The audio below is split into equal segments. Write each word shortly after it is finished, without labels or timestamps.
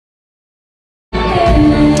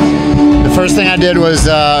first thing I did was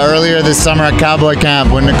earlier this summer at Cowboy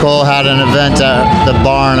Camp when Nicole had an event at the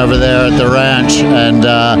barn over there at the ranch, and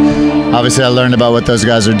obviously I learned about what those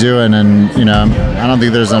guys are doing, and I don't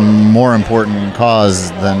think there's a more important cause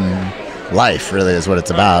than life, really, is what it's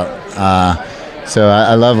about. So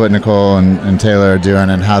I love what Nicole and Taylor are doing,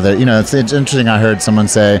 and how they're, it's interesting. I heard someone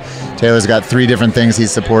say Taylor's got 3 different things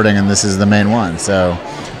he's supporting, and this is the main one. So,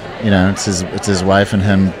 it's his wife and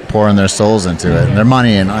him pouring their souls into it, and their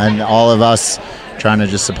money, and all of us trying to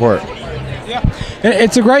just support. Yeah,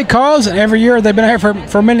 it's a great cause, and every year they've been here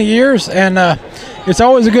for many years, and it's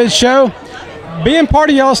always a good show. Being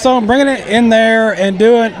part of Yellowstone, bringing it in there, and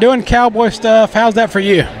doing cowboy stuff, how's that for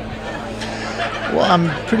you? Well,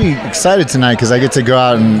 I'm pretty excited tonight because I get to go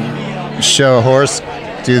out and show a horse,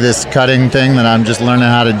 do this cutting thing that I'm just learning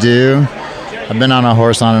how to do. I've been on a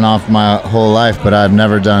horse on and off my whole life, but I've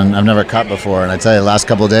never cut before. And I tell you, the last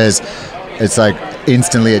couple of days, it's like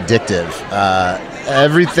instantly addictive.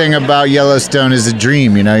 Everything about Yellowstone is a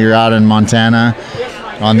dream. You're out in Montana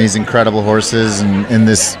on these incredible horses and in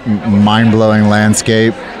this mind-blowing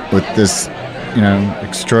landscape with this,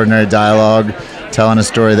 extraordinary dialogue, telling a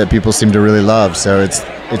story that people seem to really love. So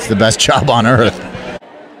it's the best job on earth.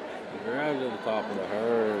 Right to the top of the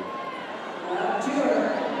herd.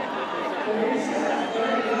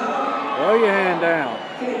 Throw your hand down.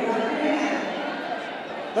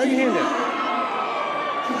 Throw your hand down.